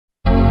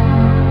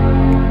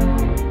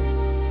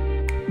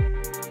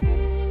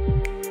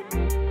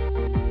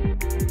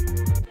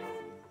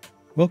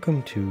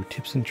Welcome to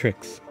Tips and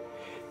Tricks.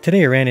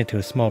 Today I ran into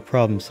a small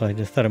problem, so I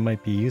just thought it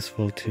might be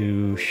useful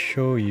to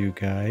show you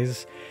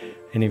guys.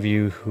 Any of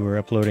you who are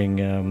uploading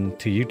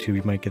to YouTube,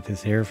 you might get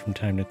this error from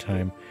time to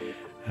time.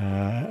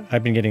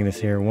 I've been getting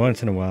this error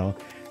once in a while.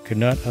 Could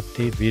not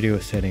update video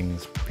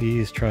settings.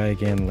 Please try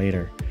again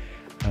later.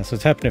 So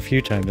it's happened a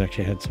few times.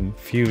 Actually, I had some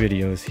few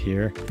videos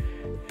here,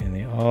 and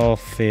they all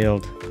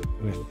failed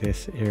with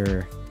this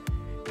error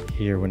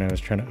here when I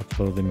was trying to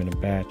upload them in a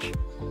batch.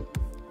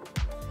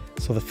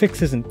 So the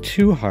fix isn't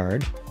too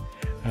hard.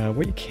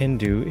 What you can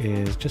do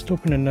is just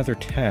open another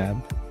tab.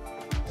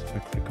 So if I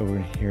click over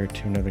here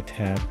to another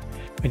tab,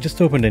 I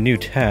just opened a new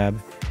tab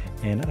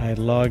and I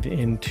logged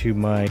into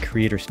my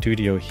Creator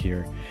Studio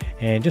here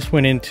and just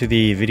went into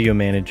the video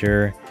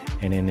manager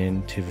and then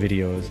into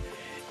videos,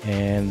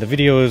 and the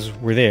videos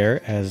were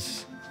there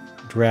as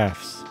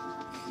drafts.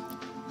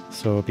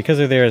 So because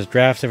they're there as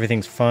drafts,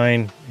 everything's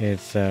fine.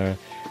 It's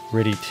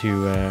ready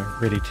to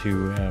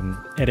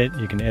edit.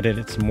 You can edit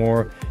it some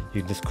more. You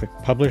can just click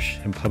publish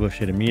and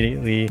publish it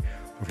immediately.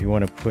 Or if you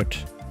want to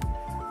put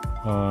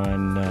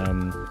on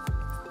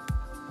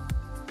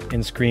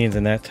end screens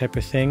and that type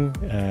of thing,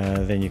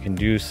 then you can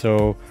do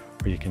so.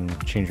 Or you can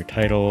change your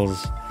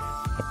titles,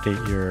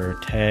 update your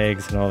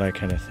tags and all that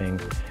kind of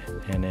thing,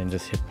 and then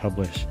just hit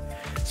publish.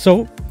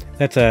 So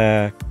that's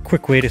a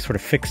quick way to sort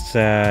of fix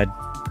that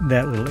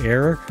little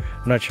error.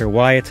 I'm not sure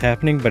why it's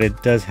happening, but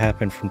it does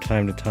happen from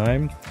time to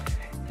time,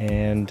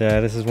 and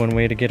this is one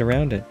way to get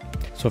around it.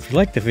 So if you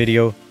like the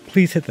video,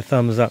 please hit the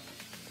thumbs up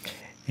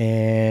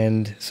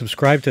and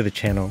subscribe to the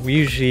channel. We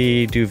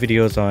usually do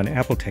videos on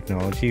Apple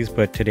technologies,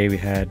 but today we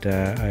had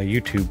a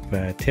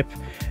YouTube tip,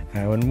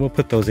 and we'll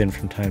put those in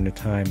from time to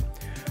time.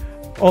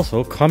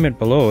 Also, comment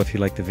below if you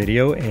like the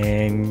video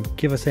and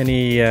give us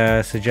any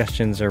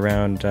suggestions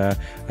around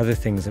other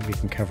things that we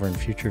can cover in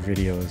future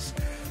videos.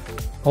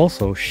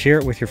 Also, share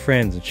it with your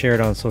friends and share it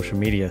on social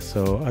media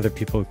so other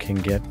people can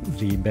get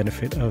the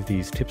benefit of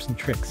these tips and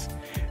tricks.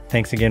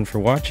 Thanks again for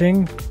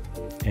watching,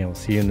 and we'll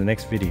see you in the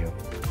next video.